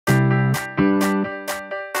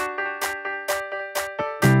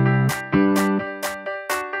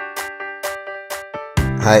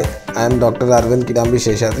Hi, I am Dr. Aravind Kidambi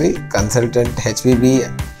Seshadri, consultant HPB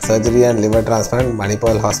surgery and liver transplant,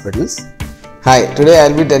 Manipal Hospitals. Hi, today I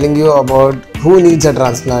will be telling you about who needs a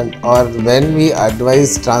transplant or when we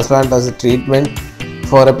advise transplant as a treatment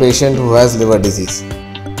for a patient who has liver disease.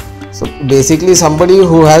 So basically, somebody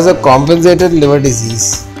who has a compensated liver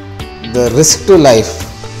disease, the risk to life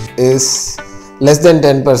is less than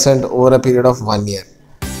 10% over a period of 1 year.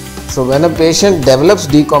 So when a patient develops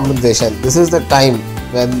decompensation, this is the time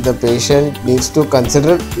when the patient needs to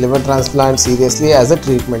consider liver transplant seriously as a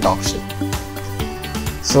treatment option.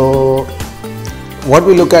 So what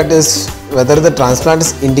we look at is whether the transplant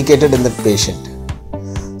is indicated in the patient.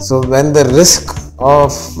 So when the risk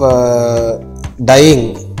of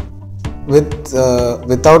dying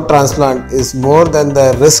without transplant is more than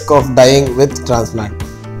the risk of dying with transplant,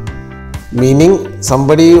 meaning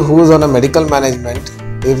somebody who is on a medical management,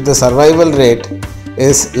 if the survival rate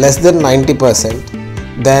is less than 90%,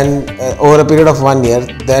 then over a period of 1 year,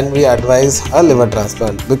 then we advise a liver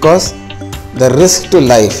transplant, because the risk to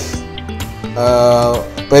life,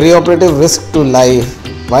 perioperative risk to life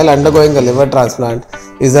while undergoing a liver transplant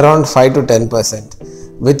is around 5 to 10%,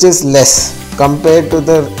 which is less compared to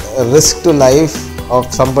the risk to life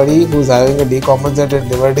of somebody who is having a decompensated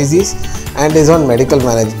liver disease and is on medical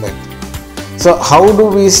management. So how do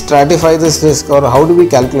we stratify this risk, or how do we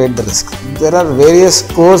calculate the risk? There are various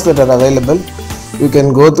scores that are available. You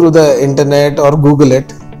can go through the internet or Google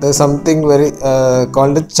it. There is something very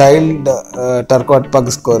called a child Turcotte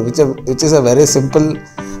Pug score, which is a very simple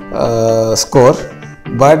score,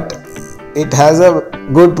 but it has a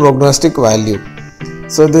good prognostic value.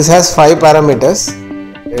 So this has 5 parameters.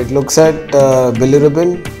 It looks at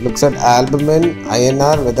bilirubin, looks at albumin,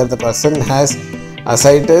 INR, whether the person has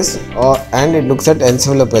ascites, and it looks at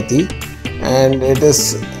encephalopathy, and it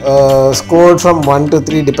is scored from 1 to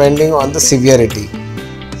 3 depending on the severity.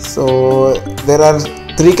 So there are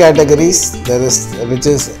 3 categories, which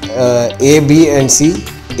is A, B and C.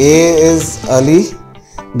 A is early,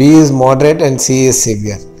 B is moderate and C is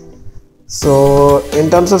severe. So in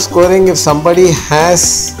terms of scoring, if somebody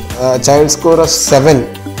has a child score of 7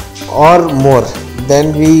 or more,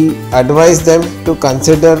 then we advise them to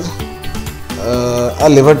consider a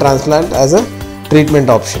liver transplant as a treatment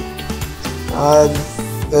option.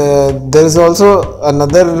 There is also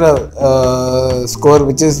another score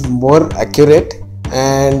which is more accurate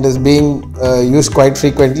and is being used quite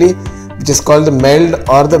frequently, which is called the MELD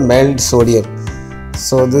or the MELD sodium.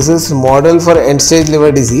 So this is model for end stage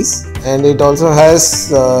liver disease, and it also has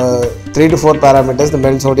 3 to 4 parameters. The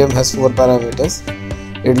MELD sodium has 4 parameters.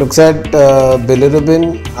 It looks at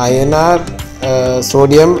bilirubin, INR,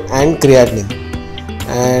 sodium and creatinine,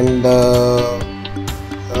 and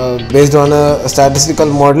based on a statistical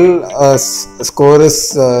model, a score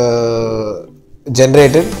is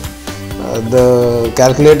generated. The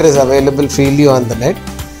calculator is available freely on the net.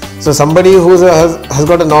 So somebody who has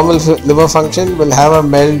got a normal liver function will have a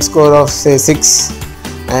MELD score of say 6,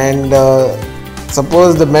 and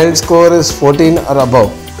suppose the MELD score is 14 or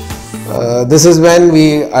above. This is when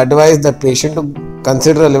we advise the patient to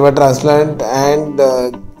consider a liver transplant and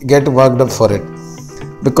get worked up for it,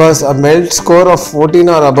 because a MELD score of 14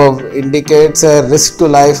 or above indicates a risk to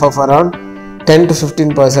life of around 10 to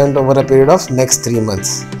 15% over a period of next 3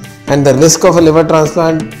 months, and the risk of a liver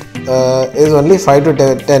transplant is only 5 to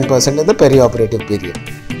 10% in the perioperative period.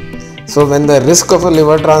 So when the risk of a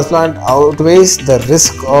liver transplant outweighs the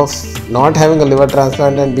risk of not having a liver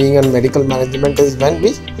transplant and being on medical management is when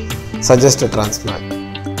we suggest a transplant.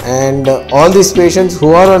 And all these patients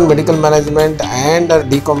who are on medical management and are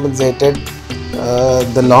decompensated,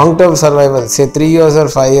 the long-term survival, say 3 years or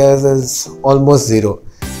 5 years, is almost zero.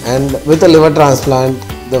 And with a liver transplant,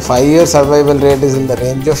 the 5-year survival rate is in the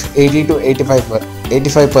range of 80 to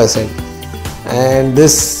 85%. And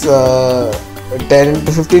this 10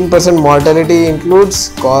 to 15% mortality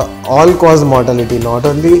includes all-cause mortality, not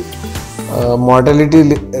only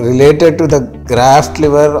mortality related to the graft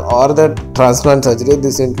liver or the transplant surgery.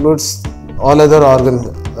 This includes all other organ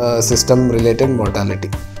system related mortality.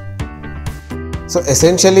 So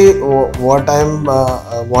essentially what I am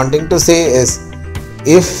wanting to say is,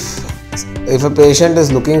 if a patient is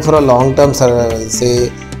looking for a long-term survival, say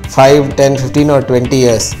 5, 10, 15 or 20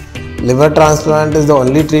 years, liver transplant is the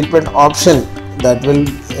only treatment option that will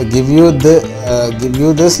give you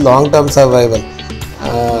this long-term survival,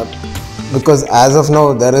 because as of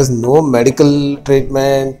now there is no medical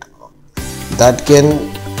treatment that can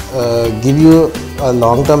give you a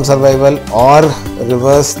long-term survival or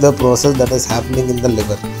reverse the process that is happening in the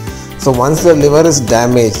liver. So once the liver is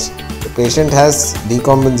damaged, the patient has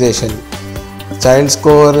decompensation, child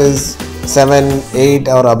score is 7, 8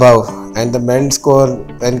 or above, and the MELD score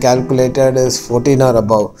when calculated is 14 or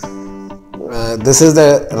above, this is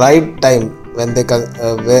the right time when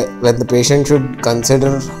when the patient should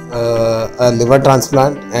consider a liver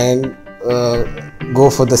transplant and go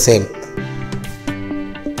for the same.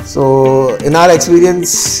 So in our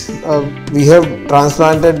experience, we have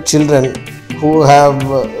transplanted children who have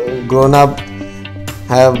grown up,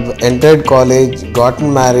 have entered college,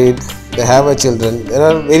 gotten married, they have a children. There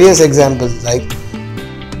are various examples, like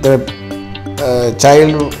the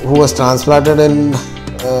child who was transplanted in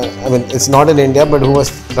it's not in India, but who was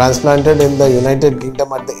transplanted in the United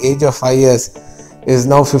Kingdom at the age of 5 years is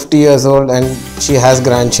now 50 years old and she has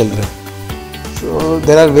grandchildren. So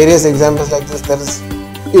there are various examples like this. There is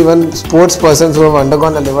even sports persons who have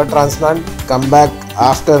undergone a liver transplant, come back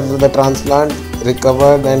after the transplant,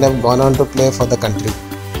 recovered and have gone on to play for the country.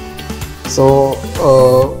 So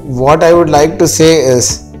what I would like to say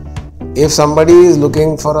is, if somebody is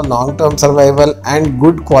looking for a long-term survival and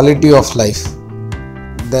good quality of life,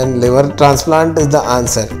 then liver transplant is the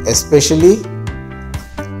answer, especially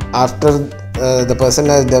after the person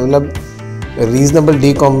has developed a reasonable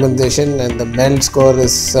decompensation and the MELD score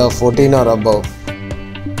is 14 or above.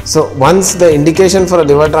 So once the indication for a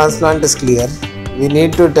liver transplant is clear, we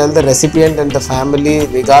need to tell the recipient and the family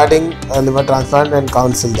regarding a liver transplant and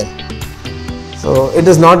counsel them. So it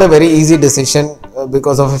is not a very easy decision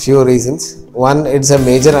because of a few reasons. One, it's a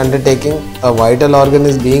major undertaking. A vital organ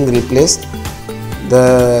is being replaced.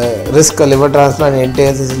 The risk a liver transplant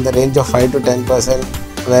entails is in the range of 5 to 10%,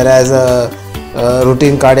 whereas a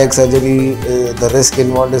routine cardiac surgery, the risk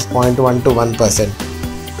involved is 0.1 to 1%.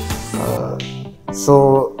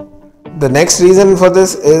 So the next reason for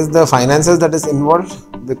this is the finances that is involved,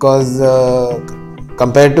 because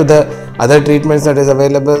compared to the other treatments that is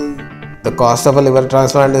available, the cost of a liver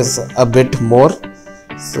transplant is a bit more.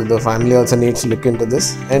 So the family also needs to look into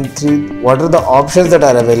this. And 3, what are the options that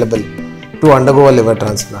are available to undergo a liver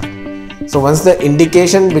transplant? So once the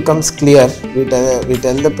indication becomes clear, we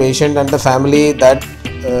tell the patient and the family that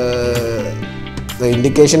the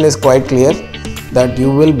indication is quite clear, that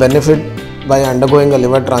you will benefit by undergoing a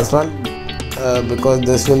liver transplant because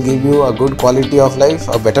this will give you a good quality of life,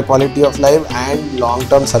 a better quality of life and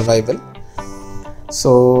long-term survival.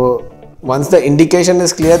 So once the indication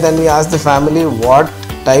is clear, then we ask the family what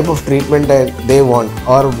type of treatment they want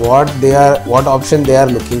or what option they are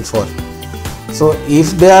looking for. So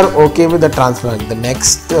if they are okay with the transplant, the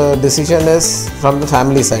next decision is from the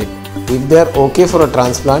family side. If they are okay for a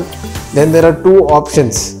transplant, then there are 2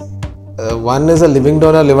 options. One is a living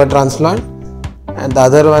donor liver transplant and the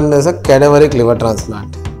other one is a cadaveric liver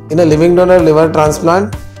transplant. In a living donor liver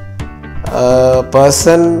transplant, a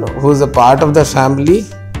person who is a part of the family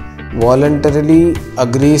voluntarily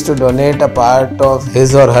agrees to donate a part of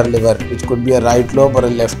his or her liver, which could be a right lobe or a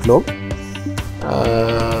left lobe,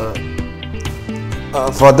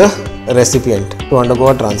 for the recipient to undergo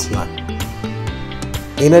a transplant.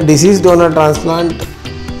 In a deceased donor transplant,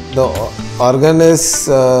 the organ is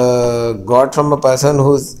got from a person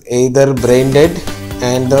who is either brain dead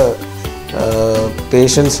and the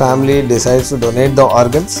patient's family decides to donate the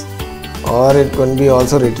organs, or it can be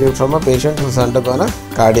also retrieved from a patient who has undergone a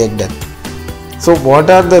cardiac death. So what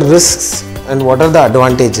are the risks and what are the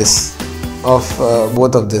advantages of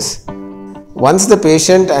both of this? Once the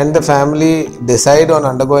patient and the family decide on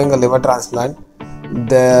undergoing a liver transplant,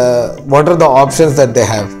 what are the options that they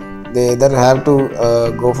have? They either have to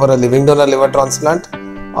go for a living donor liver transplant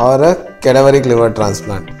or a cadaveric liver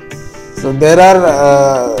transplant. So there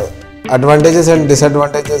are advantages and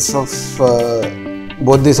disadvantages of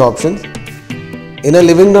both these options. In a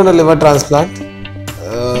living donor liver transplant,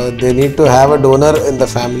 they need to have a donor in the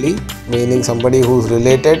family, meaning somebody who is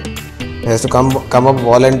related. It has to come up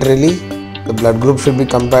voluntarily. The blood group should be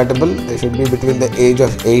compatible. They should be between the age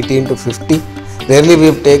of 18 to 50. Rarely we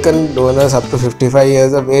have taken donors up to 55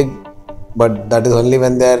 years of age, but that is only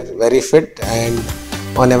when they are very fit and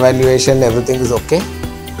on evaluation everything is okay,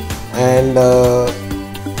 and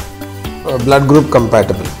blood group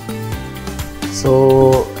compatible.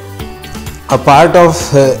 So a part of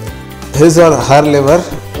his or her liver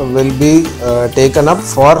will be taken up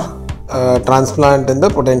for transplant in the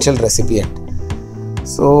potential recipient.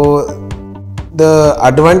 So the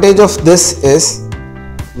advantage of this is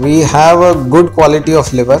we have a good quality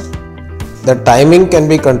of liver. The timing can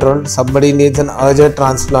be controlled. Somebody needs an urgent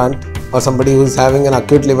transplant or somebody who is having an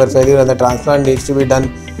acute liver failure and the transplant needs to be done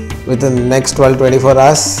within the next 12-24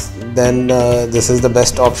 hours, then this is the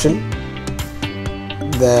best option.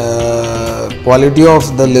 The quality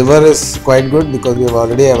of the liver is quite good because we have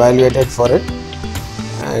already evaluated for it,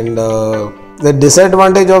 and The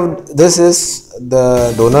disadvantage of this is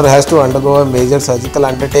the donor has to undergo a major surgical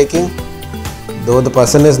undertaking. Though the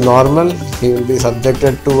person is normal, he will be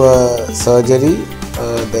subjected to a surgery.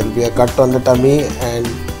 There will be a cut on the tummy, and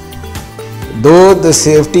though the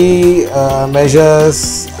safety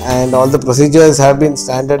measures and all the procedures have been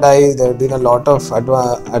standardized, there have been a lot of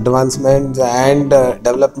advancements and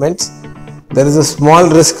developments. There is a small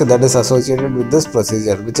risk that is associated with this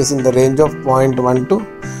procedure, which is in the range of 0.1 to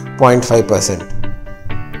 0.5%.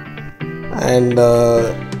 And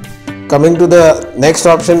coming to the next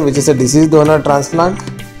option, which is a deceased donor transplant,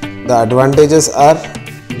 the advantages are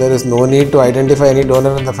there is no need to identify any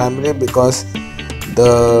donor in the family, because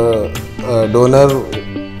the donor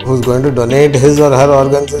who is going to donate his or her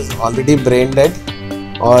organs is already brain dead,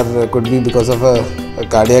 or could be because of a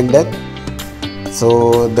cardiac death.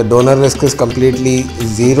 So the donor risk is completely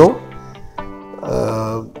zero.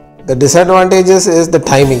 The disadvantages is the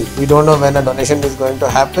timing. We don't know when a donation is going to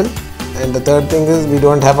happen, and the third thing is we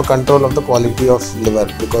don't have a control of the quality of liver,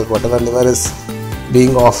 because whatever liver is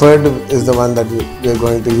being offered is the one that we are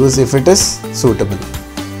going to use if it is suitable.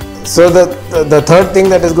 So the third thing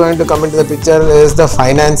that is going to come into the picture is the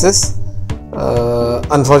finances.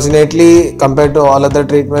 Unfortunately, compared to all other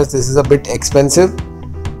treatments, this is a bit expensive,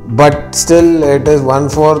 but still it is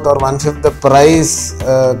 1/4 or 1/5 the price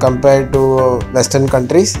compared to Western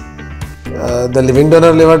countries. The living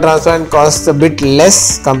donor liver transplant costs a bit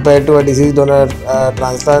less compared to a deceased donor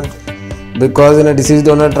transplant, because in a deceased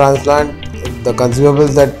donor transplant, the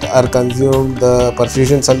consumables that are consumed, the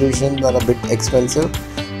perfusion solutions are a bit expensive.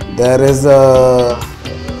 There is a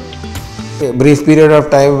brief period of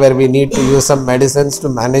time where we need to use some medicines to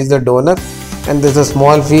manage the donor, and there is a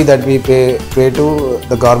small fee that we pay to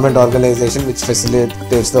the government organization which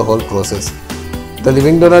facilitates the whole process. The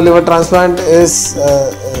living donor liver transplant is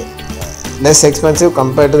less expensive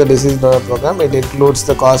compared to the deceased donor program. It includes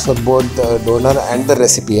the cost for both the donor and the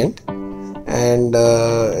recipient, and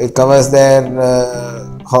it covers their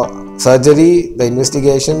surgery, the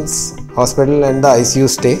investigations, hospital and the ICU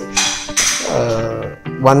stay.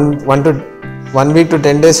 1 week to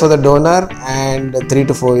 10 days for the donor and 3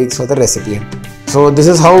 to 4 weeks for the recipient. So this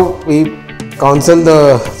is how we counsel the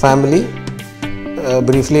family.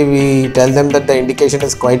 Briefly, we tell them that the indication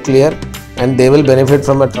is quite clear and they will benefit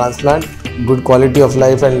from a transplant. Good quality of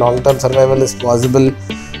life and long-term survival is possible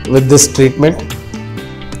with this treatment,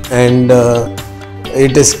 and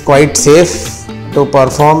it is quite safe to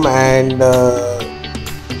perform, and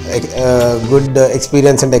good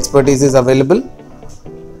experience and expertise is available.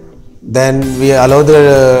 Then we allow the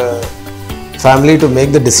family to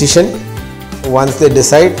make the decision. Once they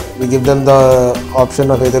decide, we give them the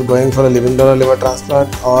option of either going for a living donor liver transplant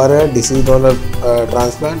or a deceased donor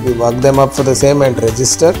transplant. We work them up for the same and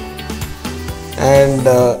register, and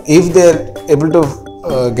if they are able to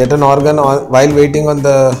get an organ while waiting on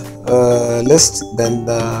the list, then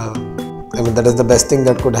that is the best thing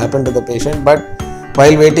that could happen to the patient. But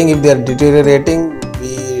while waiting, if they are deteriorating,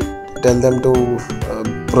 we tell them to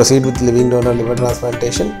proceed with living donor liver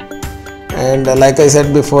transplantation. And like I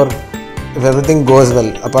said before, if everything goes well,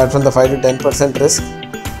 apart from the 5 to 10% risk,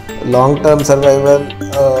 long-term survival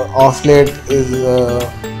off late is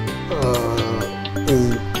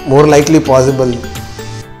more likely possible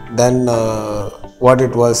than what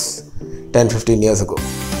it was 10-15 years ago.